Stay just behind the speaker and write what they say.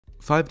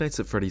Five Nights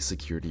at Freddy's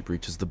Security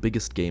Breach is the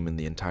biggest game in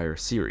the entire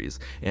series,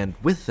 and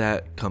with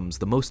that comes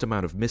the most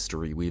amount of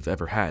mystery we've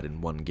ever had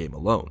in one game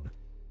alone.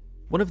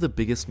 One of the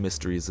biggest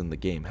mysteries in the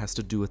game has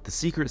to do with the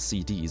secret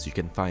CDs you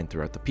can find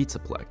throughout the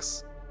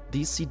Pizzaplex.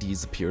 These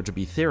CDs appear to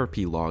be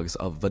therapy logs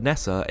of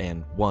Vanessa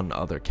and one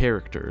other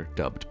character,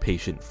 dubbed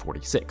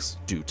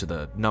Patient-46, due to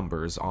the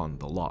numbers on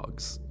the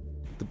logs.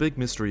 The big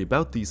mystery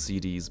about these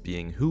CDs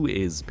being who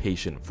is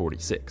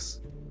Patient-46.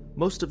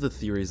 Most of the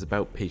theories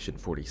about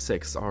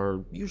Patient-46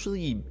 are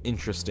usually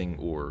interesting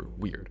or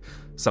weird.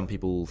 Some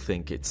people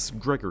think it's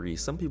Gregory,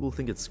 some people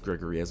think it's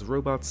Gregory as a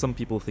robot, some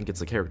people think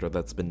it's a character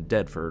that's been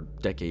dead for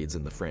decades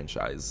in the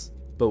franchise.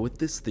 But with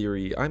this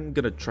theory, I'm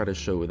gonna try to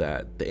show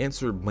that the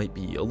answer might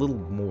be a little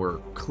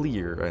more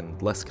clear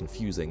and less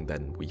confusing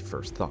than we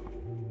first thought.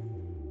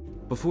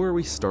 Before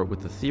we start with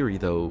the theory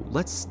though,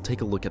 let's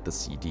take a look at the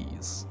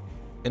CDs.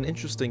 An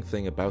interesting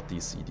thing about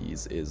these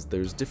CDs is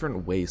there's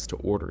different ways to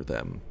order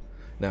them.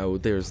 Now,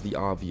 there's the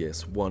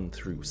obvious 1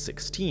 through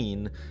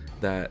 16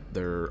 that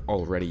they're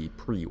already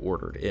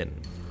pre-ordered in.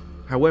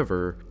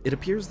 However, it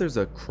appears there's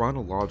a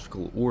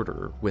chronological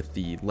order with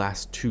the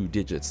last 2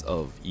 digits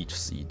of each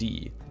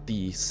CD.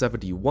 The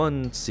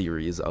 71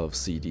 series of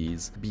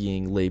CDs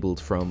being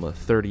labeled from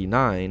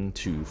 39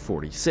 to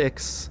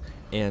 46,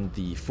 and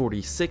the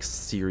 46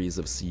 series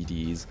of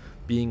CDs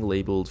being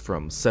labeled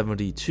from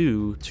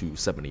 72 to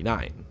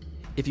 79.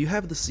 If you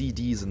have the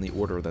CDs in the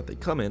order that they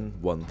come in,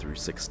 1 through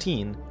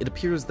 16, it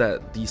appears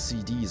that these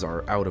CDs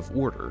are out of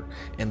order,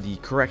 and the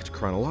correct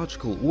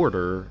chronological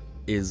order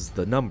is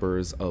the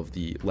numbers of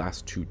the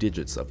last 2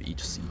 digits of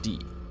each CD.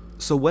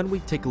 So when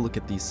we take a look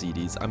at these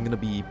CDs, I'm going to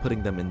be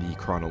putting them in the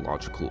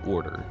chronological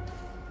order.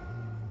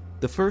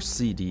 The first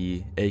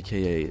CD,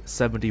 aka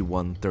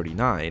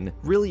 7139,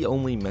 really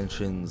only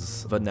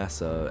mentions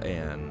Vanessa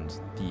and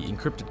the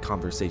encrypted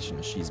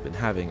conversations she's been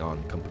having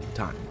on company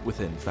time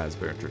within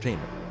Fazbear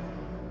Entertainment.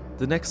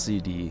 The next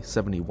CD,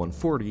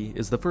 7140,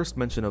 is the first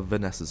mention of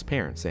Vanessa's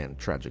parents and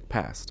tragic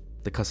past,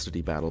 the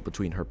custody battle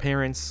between her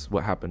parents,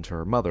 what happened to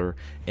her mother,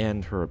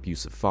 and her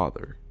abusive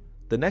father.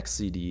 The next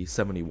CD,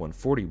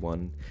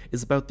 7141,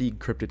 is about the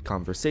encrypted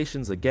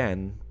conversations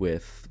again,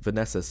 with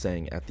Vanessa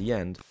saying at the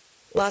end,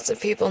 "Lots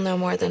of people know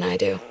more than I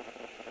do.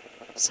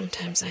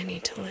 Sometimes I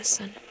need to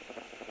listen."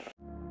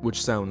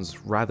 Which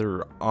sounds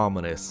rather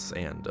ominous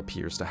and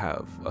appears to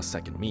have a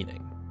second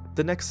meaning.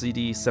 The next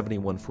CD,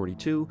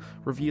 7142,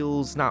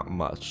 reveals not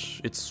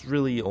much. It's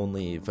really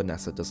only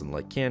Vanessa doesn't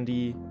like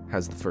candy,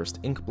 has the first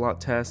ink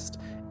blot test,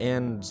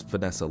 and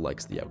Vanessa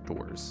likes the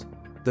outdoors.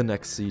 The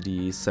next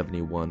CD,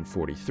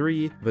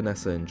 7143,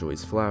 Vanessa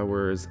enjoys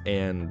flowers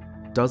and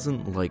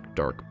doesn't like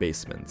dark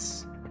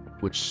basements,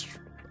 which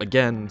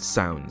again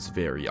sounds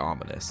very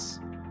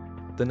ominous.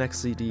 The next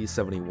CD,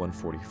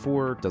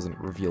 7144, doesn't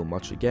reveal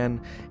much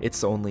again.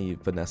 It's only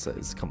Vanessa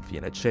is comfy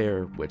in a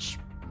chair, which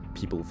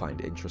people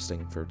find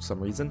interesting for some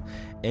reason,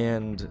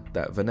 and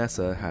that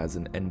Vanessa has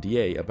an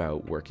NDA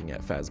about working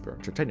at Fazbear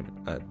Entertainment,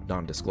 a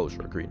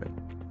non-disclosure agreement.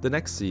 The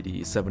next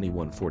CD,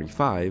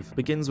 7145,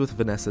 begins with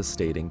Vanessa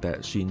stating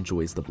that she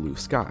enjoys the blue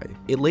sky.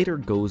 It later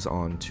goes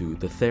on to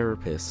the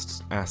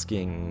therapist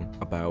asking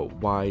about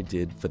why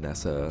did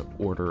Vanessa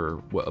order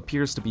what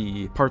appears to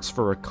be parts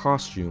for a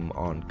costume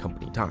on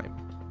company time.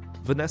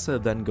 Vanessa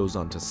then goes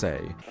on to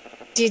say,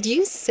 "Did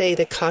you say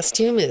the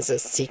costume is a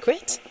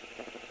secret?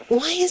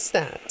 Why is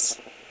that?"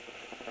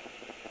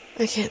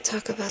 "I can't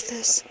talk about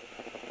this.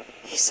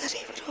 He said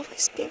he would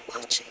always be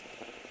watching.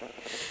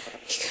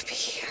 He could be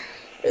here,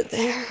 or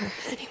there, or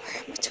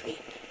anywhere in between."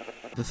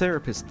 The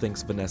therapist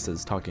thinks Vanessa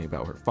is talking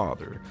about her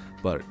father,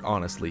 but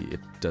honestly,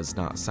 it does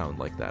not sound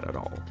like that at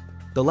all.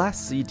 The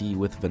last CD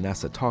with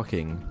Vanessa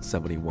talking,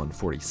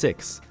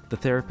 7146, the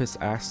therapist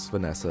asks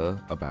Vanessa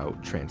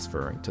about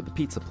transferring to the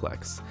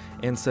Pizzaplex,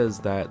 and says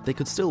that they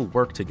could still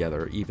work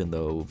together even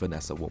though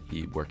Vanessa won't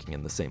be working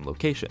in the same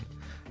location.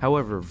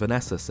 However,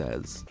 Vanessa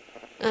says,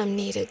 "I'm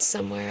needed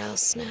somewhere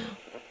else now.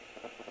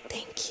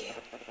 Thank you."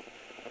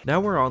 Now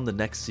we're on the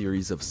next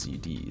series of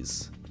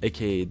CDs,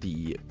 aka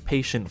the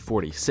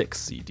Patient-46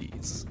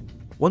 CDs.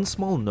 One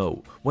small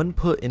note, when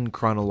put in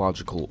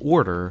chronological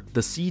order,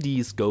 the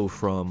CDs go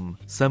from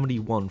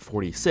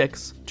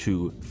 7146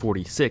 to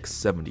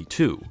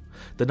 4672.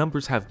 The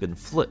numbers have been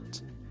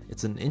flipped.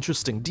 It's an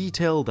interesting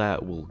detail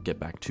that we'll get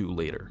back to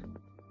later.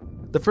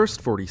 The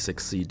first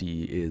 46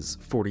 CD is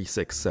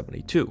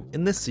 4672.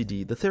 In this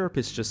CD, the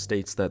therapist just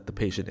states that the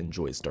patient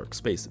enjoys dark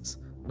spaces.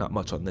 Not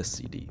much on this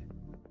CD.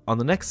 On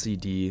the next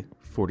CD,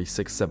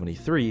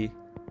 4673,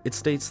 it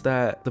states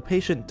that the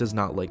patient does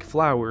not like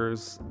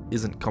flowers,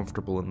 isn't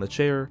comfortable in the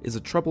chair, is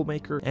a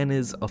troublemaker, and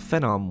is a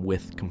phenom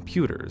with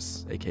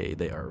computers, aka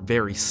they are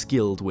very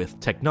skilled with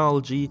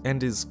technology,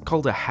 and is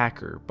called a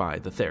hacker by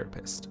the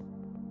therapist.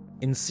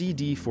 In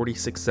CD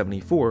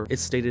 4674,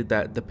 it's stated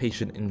that the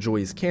patient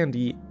enjoys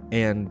candy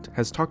and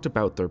has talked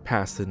about their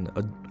past in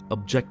an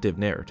objective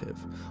narrative,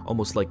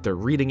 almost like they're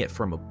reading it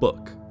from a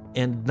book,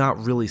 and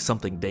not really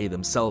something they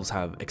themselves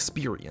have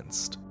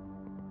experienced.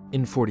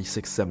 In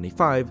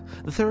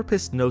 4675, the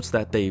therapist notes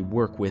that they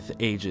work with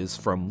ages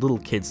from little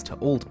kids to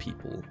old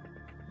people.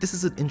 This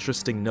is an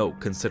interesting note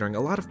considering a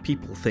lot of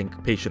people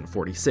think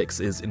Patient-46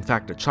 is in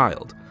fact a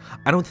child.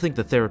 I don't think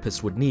the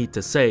therapist would need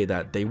to say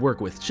that they work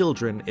with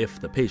children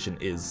if the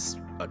patient is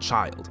a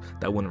child.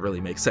 That wouldn't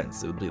really make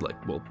sense. It would be like,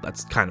 well,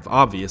 that's kind of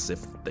obvious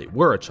if they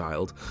were a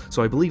child,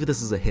 so I believe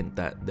this is a hint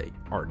that they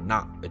are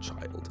not a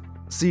child.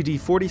 CD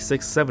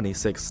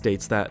 4676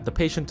 states that the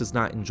patient does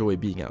not enjoy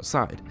being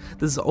outside.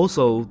 This is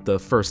also the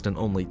first and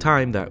only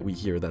time that we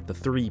hear that the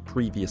 3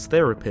 previous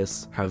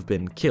therapists have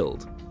been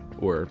killed,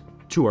 or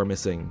 2 are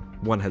missing,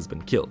 1 has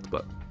been killed,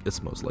 but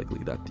it's most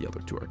likely that the other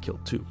 2 are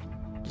killed too.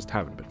 Just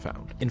haven't been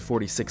found. In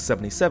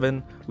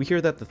 4677, we hear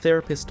that the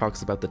therapist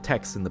talks about the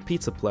texts in the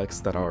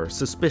Pizzaplex that are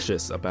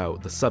suspicious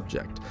about the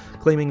subject,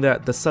 claiming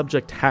that the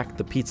subject hacked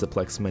the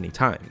Pizzaplex many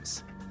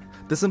times.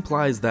 This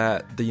implies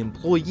that the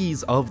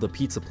employees of the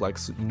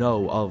Pizzaplex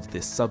know of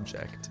this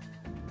subject.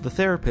 The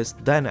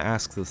therapist then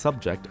asks the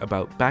subject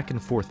about back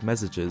and forth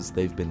messages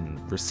they've been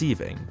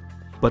receiving,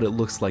 but it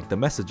looks like the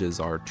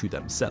messages are to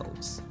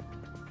themselves.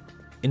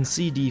 In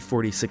CD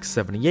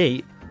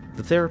 4678,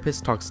 the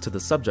therapist talks to the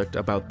subject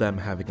about them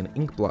having an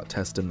inkblot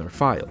test in their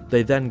file.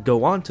 They then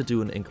go on to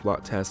do an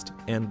inkblot test,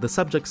 and the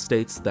subject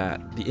states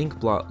that the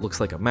inkblot looks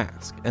like a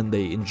mask, and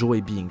they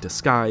enjoy being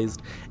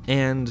disguised,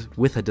 and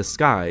with a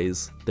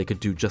disguise, they could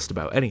do just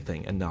about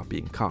anything and not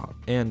being caught,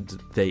 and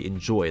they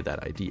enjoy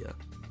that idea.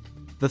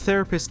 The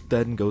therapist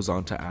then goes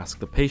on to ask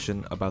the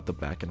patient about the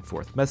back and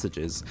forth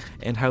messages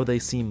and how they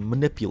seem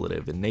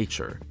manipulative in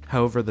nature.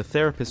 However, the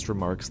therapist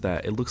remarks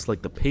that it looks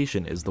like the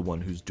patient is the one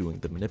who's doing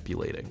the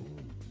manipulating.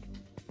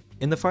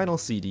 In the final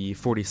CD,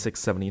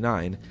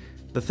 4679,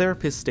 the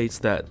therapist states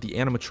that the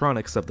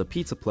animatronics of the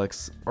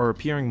Pizzaplex are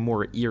appearing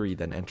more eerie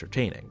than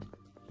entertaining.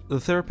 The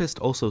therapist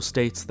also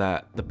states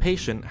that the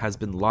patient has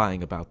been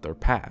lying about their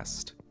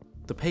past.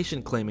 The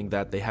patient claiming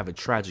that they have a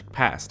tragic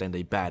past and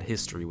a bad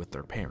history with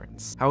their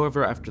parents.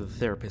 However, after the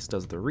therapist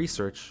does their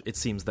research, it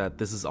seems that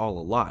this is all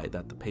a lie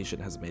that the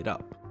patient has made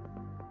up.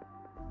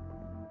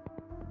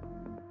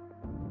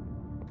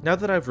 Now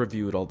that I've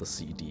reviewed all the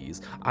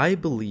CDs, I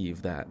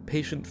believe that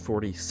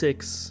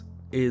Patient-46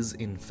 is,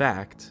 in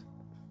fact,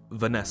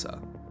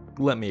 Vanessa.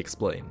 Let me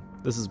explain.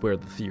 This is where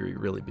the theory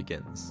really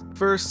begins.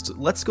 First,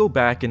 let's go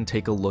back and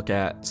take a look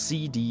at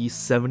CD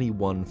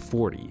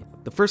 7140,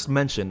 the first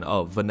mention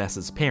of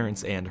Vanessa's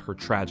parents and her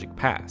tragic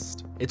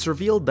past. It's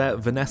revealed that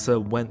Vanessa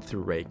went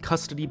through a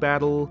custody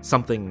battle,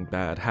 something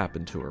bad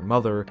happened to her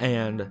mother,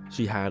 and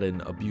she had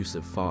an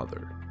abusive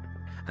father.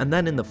 And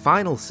then in the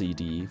final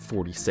CD,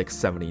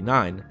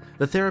 4679,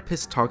 the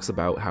therapist talks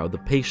about how the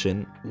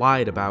patient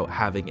lied about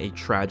having a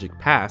tragic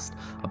past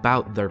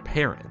about their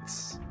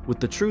parents, with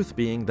the truth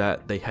being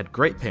that they had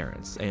great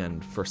parents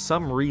and, for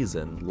some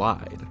reason,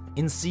 lied.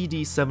 In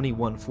CD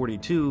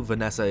 7142,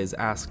 Vanessa is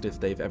asked if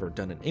they've ever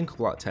done an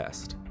inkblot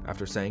test.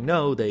 After saying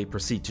no, they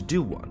proceed to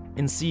do one.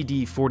 In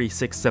CD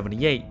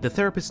 4678, the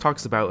therapist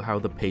talks about how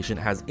the patient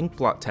has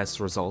inkblot test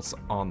results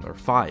on their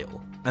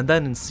file. And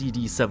then in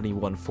CD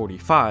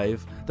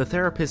 7145, the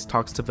therapist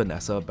talks to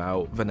Vanessa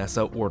about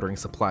Vanessa ordering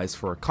supplies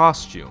for a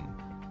costume.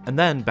 And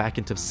then back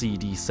into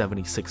CD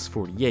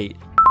 7648,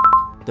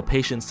 the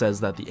patient says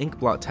that the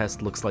inkblot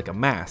test looks like a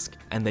mask,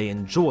 and they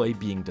enjoy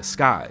being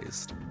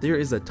disguised. There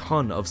is a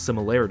ton of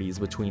similarities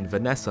between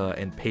Vanessa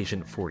and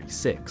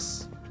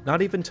Patient-46.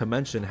 Not even to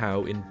mention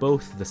how in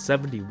both the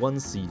 71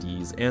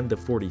 CDs and the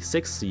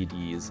 46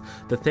 CDs,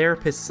 the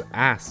therapists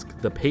ask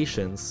the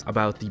patients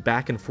about the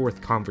back and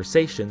forth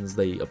conversations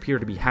they appear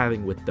to be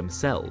having with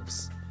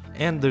themselves.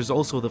 And there's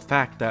also the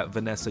fact that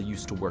Vanessa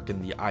used to work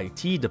in the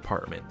IT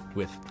department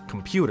with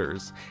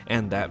computers,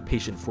 and that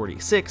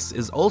Patient-46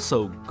 is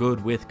also good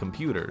with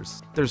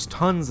computers. There's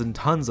tons and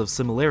tons of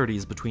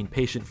similarities between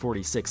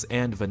Patient-46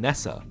 and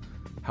Vanessa.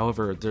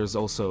 However, there's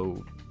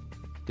also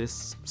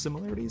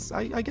dissimilarities,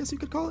 I guess you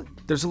could call it.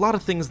 There's a lot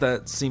of things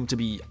that seem to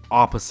be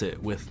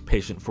opposite with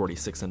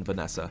Patient-46 and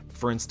Vanessa.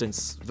 For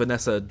instance,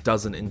 Vanessa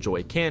doesn't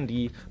enjoy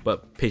candy,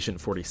 but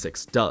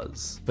Patient-46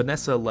 does.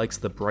 Vanessa likes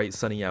the bright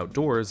sunny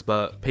outdoors,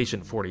 but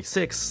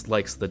Patient-46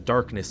 likes the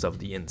darkness of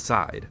the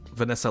inside.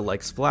 Vanessa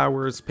likes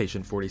flowers,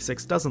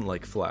 Patient-46 doesn't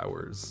like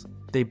flowers.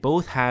 They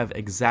both have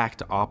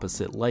exact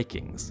opposite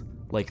likings,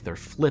 like their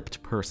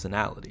flipped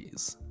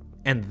personalities.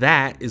 And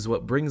that is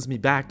what brings me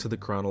back to the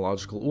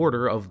chronological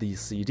order of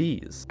these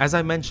CDs. As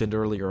I mentioned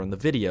earlier in the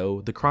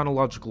video, the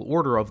chronological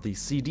order of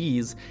these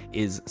CDs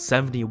is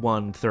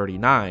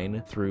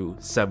 7139 through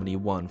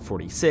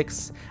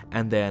 7146,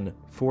 and then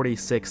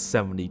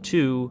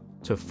 4672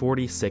 to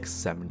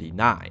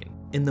 4679.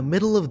 In the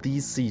middle of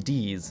these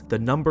CDs, the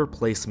number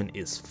placement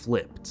is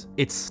flipped.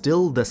 It's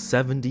still the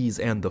 70s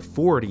and the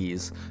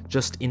 40s,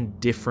 just in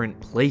different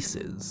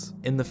places.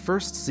 In the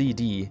first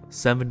CD,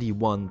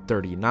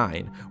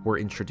 7139, we're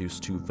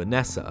introduced to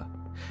Vanessa.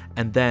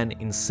 And then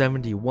in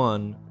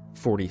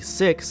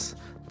 7146,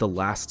 the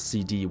last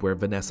CD where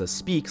Vanessa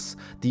speaks,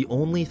 the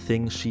only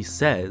thing she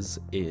says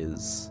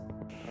is,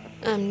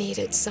 "I'm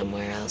needed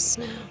somewhere else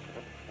now.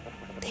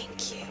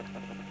 Thank you."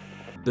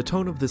 The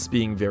tone of this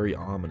being very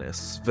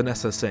ominous,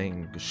 Vanessa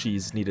saying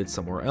she's needed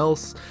somewhere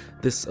else,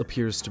 this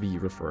appears to be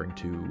referring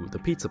to the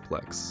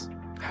Pizzaplex.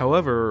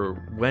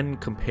 However, when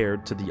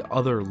compared to the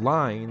other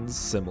lines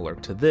similar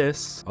to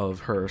this, of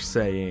her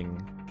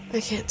saying,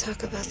 I can't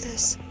talk about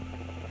this.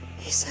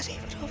 He said he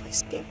would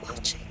always be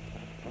watching.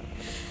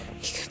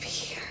 He could be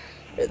here,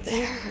 or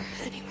there, or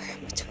anywhere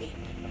in between.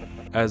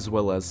 as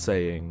well as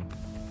saying,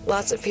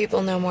 Lots of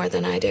people know more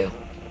than I do.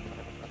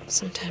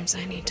 Sometimes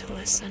I need to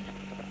listen.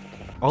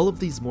 all of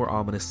these more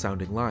ominous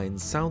sounding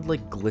lines sound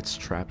like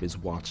Glitchtrap is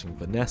watching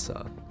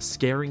Vanessa,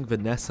 scaring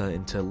Vanessa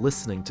into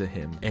listening to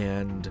him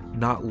and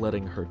not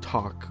letting her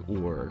talk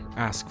or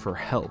ask for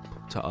help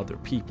to other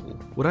people.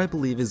 What I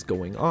believe is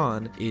going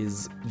on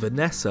is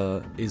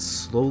Vanessa is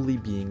slowly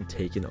being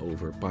taken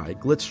over by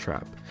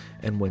Glitchtrap,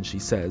 and when she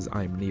says,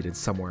 I'm needed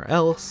somewhere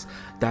else,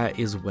 that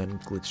is when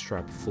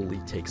Glitchtrap fully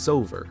takes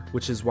over,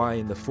 which is why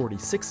in the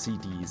 46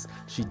 CDs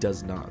she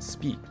does not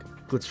speak.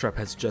 Glitchtrap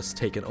has just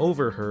taken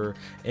over her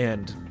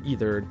and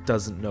either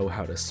doesn't know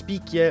how to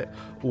speak yet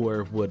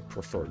or would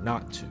prefer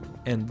not to.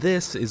 And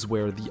this is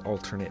where the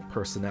alternate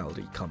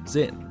personality comes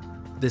in.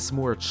 This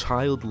more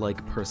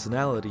childlike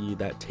personality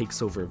that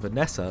takes over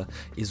Vanessa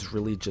is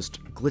really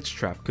just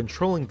Glitchtrap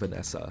controlling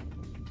Vanessa.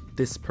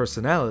 This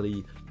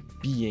personality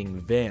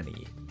being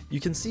Vanny. You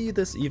can see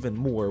this even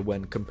more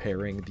when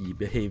comparing the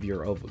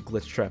behavior of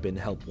Glitchtrap in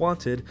Help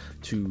Wanted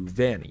to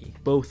Vanny.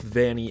 Both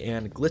Vanny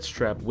and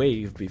Glitchtrap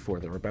wave before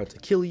they're about to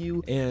kill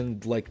you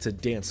and like to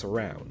dance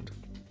around.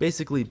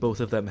 Basically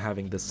both of them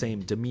having the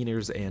same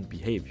demeanors and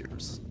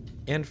behaviors.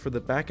 And for the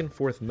back and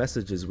forth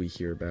messages we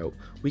hear about,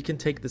 we can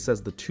take this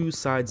as the two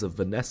sides of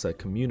Vanessa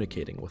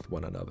communicating with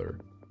one another.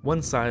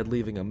 One side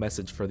leaving a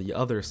message for the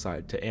other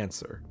side to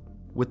answer.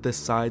 With this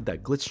side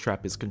that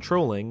Glitchtrap is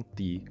controlling,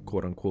 the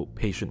quote-unquote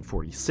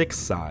Patient-46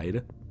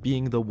 side,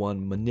 being the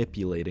one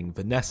manipulating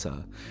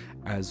Vanessa,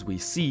 as we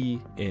see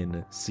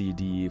in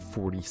CD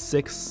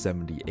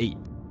 4678.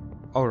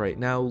 Alright,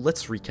 now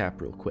let's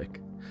recap real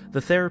quick. The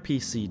therapy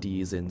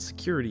CDs in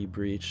Security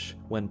Breach,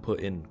 when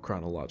put in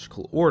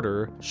chronological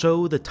order,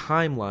 show the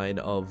timeline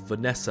of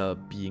Vanessa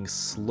being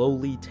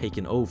slowly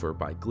taken over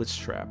by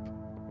Glitchtrap,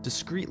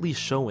 discreetly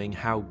showing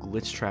how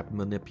Glitchtrap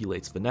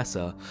manipulates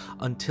Vanessa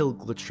until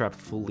Glitchtrap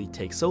fully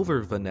takes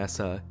over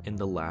Vanessa in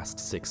the last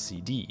 6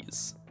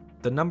 CDs.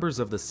 The numbers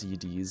of the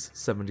CDs,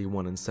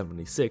 71 and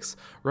 76,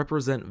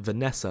 represent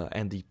Vanessa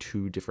and the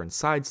two different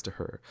sides to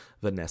her,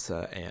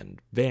 Vanessa and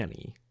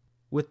Vanny,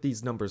 with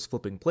these numbers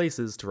flipping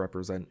places to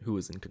represent who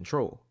is in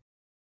control.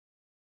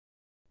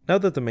 Now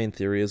that the main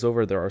theory is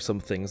over, there are some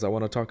things I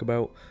want to talk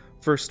about.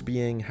 First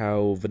being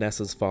how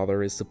Vanessa's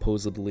father is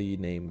supposedly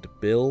named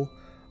Bill.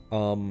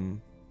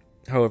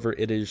 However,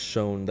 it is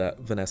shown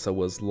that Vanessa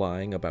was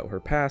lying about her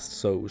past,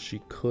 so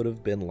she could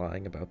have been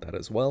lying about that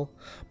as well.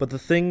 But the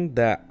thing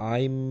that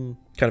I'm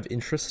kind of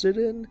interested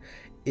in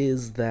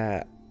is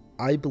that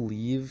I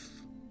believe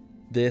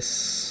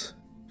this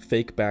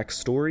fake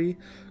backstory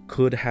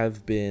could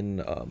have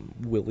been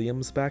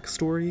William's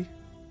backstory.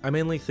 I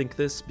mainly think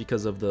this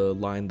because of the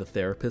line the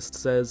therapist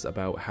says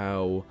about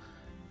how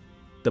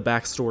the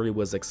backstory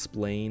was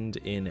explained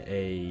in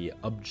a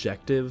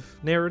objective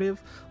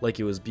narrative, like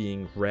it was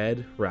being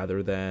read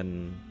rather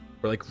than,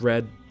 or like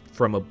read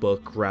from a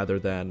book rather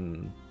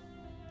than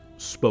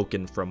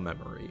spoken from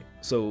memory.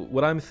 So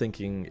what I'm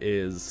thinking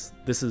is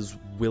this is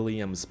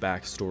William's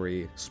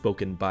backstory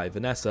spoken by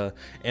Vanessa,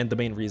 and the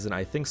main reason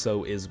I think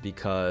so is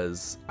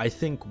because I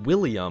think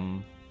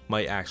William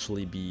might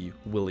actually be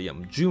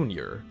William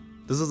Jr.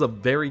 This is a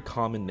very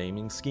common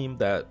naming scheme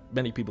that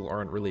many people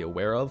aren't really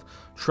aware of.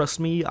 Trust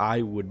me,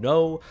 I would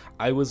know.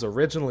 I was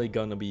originally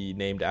gonna be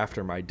named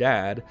after my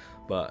dad,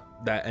 but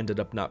that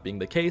ended up not being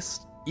the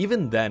case.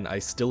 Even then, I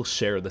still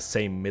share the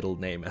same middle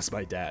name as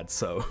my dad,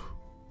 so...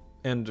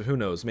 And who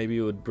knows, maybe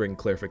it would bring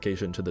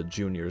clarification to the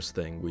juniors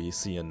thing we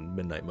see in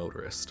Midnight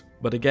Motorist.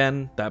 But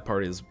again, that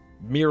part is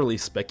merely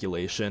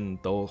speculation.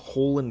 The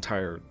whole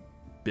entire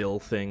Bill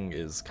thing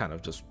is kind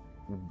of just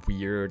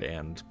weird,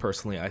 and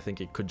personally I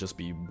think it could just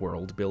be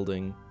world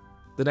building.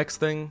 The next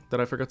thing that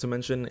I forgot to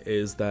mention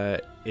is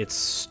that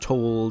it's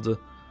told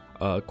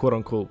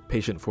quote-unquote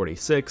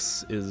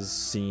Patient-46 is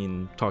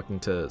seen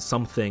talking to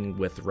something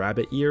with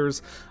rabbit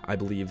ears. I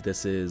believe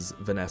this is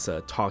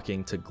Vanessa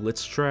talking to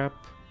Glitchtrap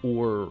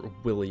or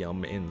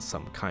William in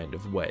some kind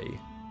of way,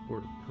 or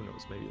who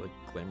knows, maybe like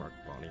Glamrock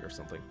Bonnie or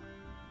something.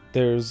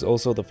 There's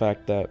also the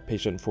fact that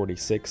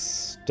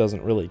Patient-46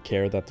 doesn't really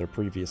care that their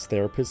previous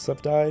therapists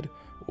have died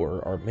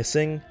or are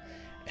missing,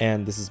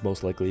 and this is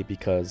most likely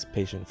because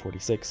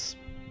Patient-46,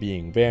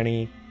 being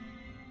Vanny,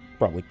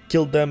 probably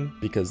killed them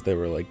because they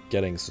were like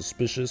getting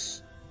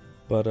suspicious.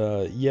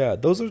 But yeah,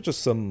 those are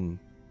just some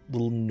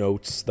little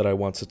notes that I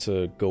wanted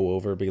to go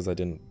over because I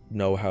didn't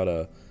know how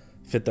to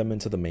fit them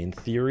into the main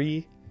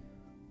theory,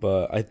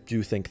 but I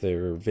do think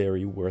they're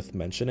very worth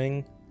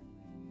mentioning.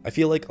 I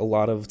feel like a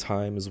lot of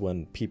times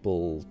when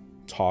people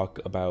talk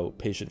about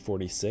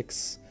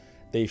Patient-46,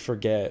 they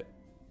forget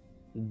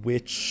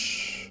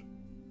which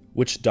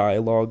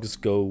dialogues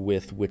go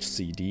with which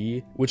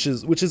CD, which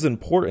is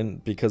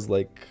important because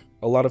like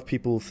a lot of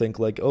people think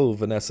like, oh,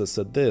 Vanessa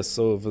said this,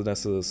 oh,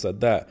 Vanessa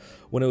said that,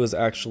 when it was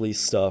actually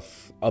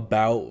stuff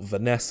about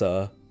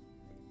Vanessa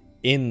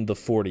in the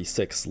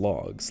 46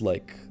 logs,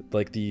 like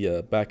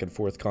the back and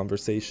forth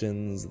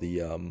conversations,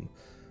 the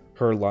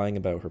her lying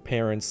about her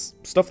parents,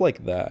 stuff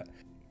like that.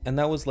 And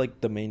that was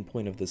like the main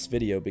point of this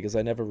video, because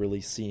I never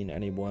really seen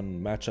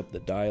anyone match up the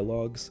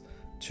dialogues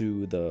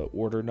to the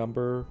order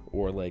number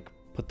or like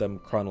put them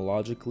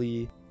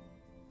chronologically.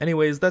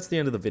 Anyways, that's the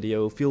end of the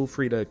video. Feel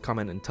free to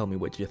comment and tell me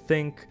what you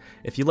think.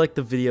 If you liked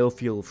the video,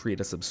 feel free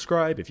to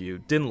subscribe. If you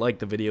didn't like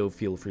the video,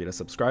 feel free to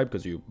subscribe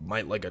because you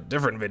might like a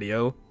different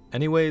video.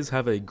 Anyways,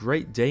 have a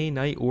great day,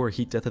 night, or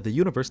heat death of the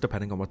universe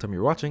depending on what time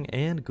you're watching,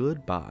 and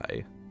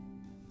goodbye.